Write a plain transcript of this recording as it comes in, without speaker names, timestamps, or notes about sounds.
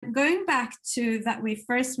going back to that we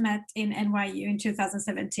first met in NYU in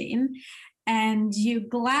 2017, and you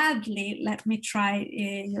gladly let me try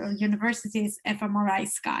your university's fMRI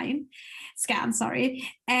scan, sorry.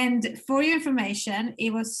 And for your information,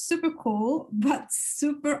 it was super cool, but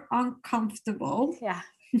super uncomfortable. Yeah.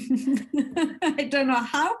 I don't know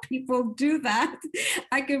how people do that.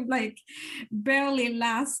 I could like barely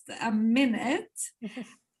last a minute.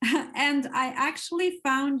 And I actually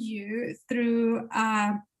found you through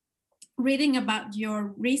reading about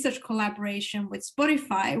your research collaboration with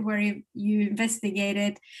Spotify, where you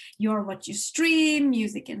investigated what you stream,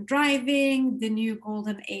 music and driving, the new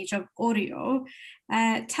golden age of audio.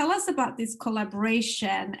 Tell us about this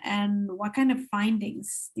collaboration and what kind of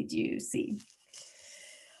findings did you see?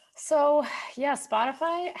 So yeah,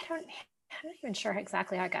 Spotify, I'm not even sure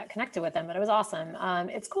exactly how I got connected with them, but it was awesome.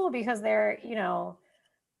 It's cool because they're,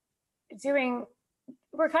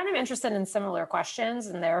 we're kind of interested in similar questions,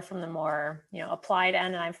 and they're from the more, applied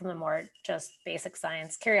end, and I'm from the more just basic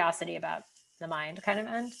science, curiosity about the mind kind of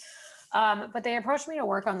end. But they approached me to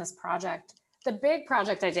work on this project. The big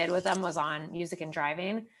project I did with them was on music and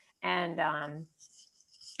driving. And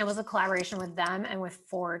it was a collaboration with them and with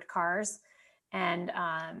Ford cars. And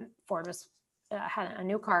Ford had a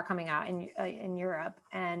new car coming out in Europe,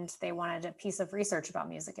 and they wanted a piece of research about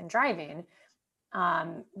music and driving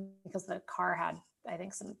because the car had, I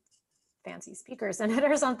think, some fancy speakers in it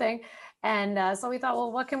or something. And so we thought,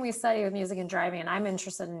 well, what can we study with music and driving? And I'm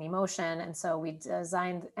interested in emotion. And so we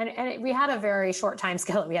designed, we had a very short time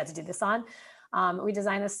scale that we had to do this on. We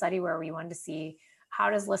designed a study where we wanted to see how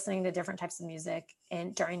does listening to different types of music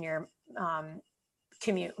during your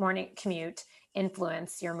morning commute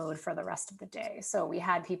influence your mood for the rest of the day. So we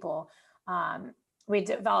had people, we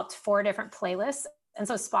developed 4 different playlists. And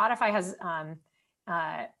so Spotify has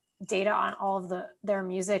data on all of their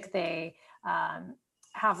music. They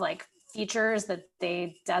have like features that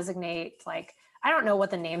they designate, like, I don't know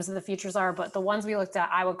what the names of the features are, but the ones we looked at,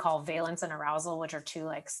 I would call valence and arousal, which are 2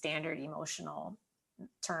 like standard emotional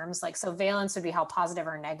terms. Like, so valence would be how positive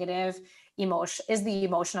or negative emotion is the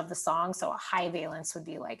emotion of the song. So a high valence would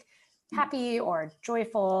be like happy or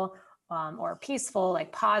joyful or peaceful,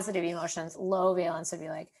 like positive emotions. Low valence would be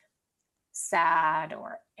like sad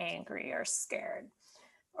or angry or scared.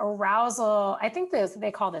 Arousal, I think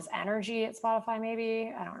they call this energy at Spotify,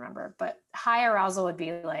 maybe, I don't remember, but high arousal would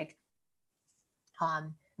be like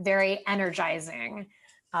very energizing,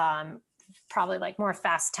 probably like more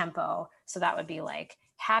fast tempo. So that would be like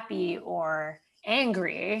happy or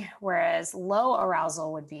angry, whereas low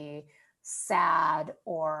arousal would be sad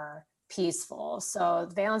or peaceful. So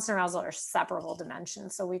valence and arousal are separable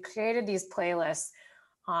dimensions. So we created these playlists.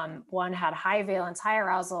 One had high valence, high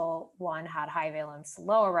arousal. One had high valence,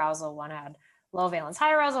 low arousal. One had low valence,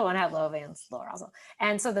 high arousal. One had low valence, low arousal.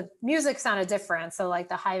 And so the music sounded different. So like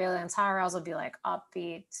the high valence, high arousal would be like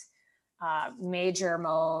upbeat, major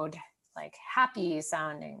mode, like happy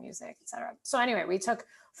sounding music, etc. So anyway, we took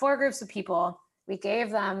 4 groups of people. We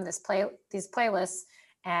gave them these playlists,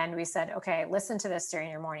 and we said, okay, listen to this during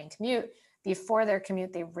your morning commute. Before their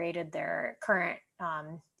commute, they rated their current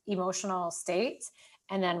emotional state.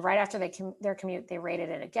 And then right after their commute, they rated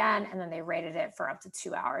it again. And then they rated it for up to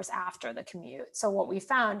 2 hours after the commute. So what we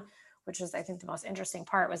found, which was, I think, the most interesting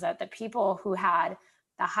part, was that the people who had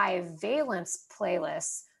the high valence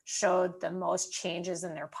playlists showed the most changes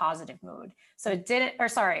in their positive mood. So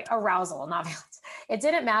arousal, not valence. It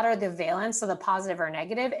didn't matter the valence, so the positive or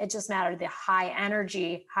negative, it just mattered the high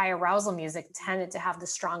energy, high arousal music tended to have the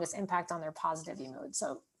strongest impact on their positive mood.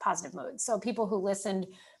 So people who listened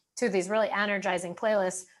to these really energizing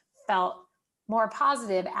playlists felt more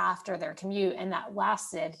positive after their commute, and that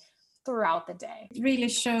lasted throughout the day. It really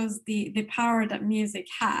shows the power that music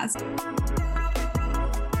has.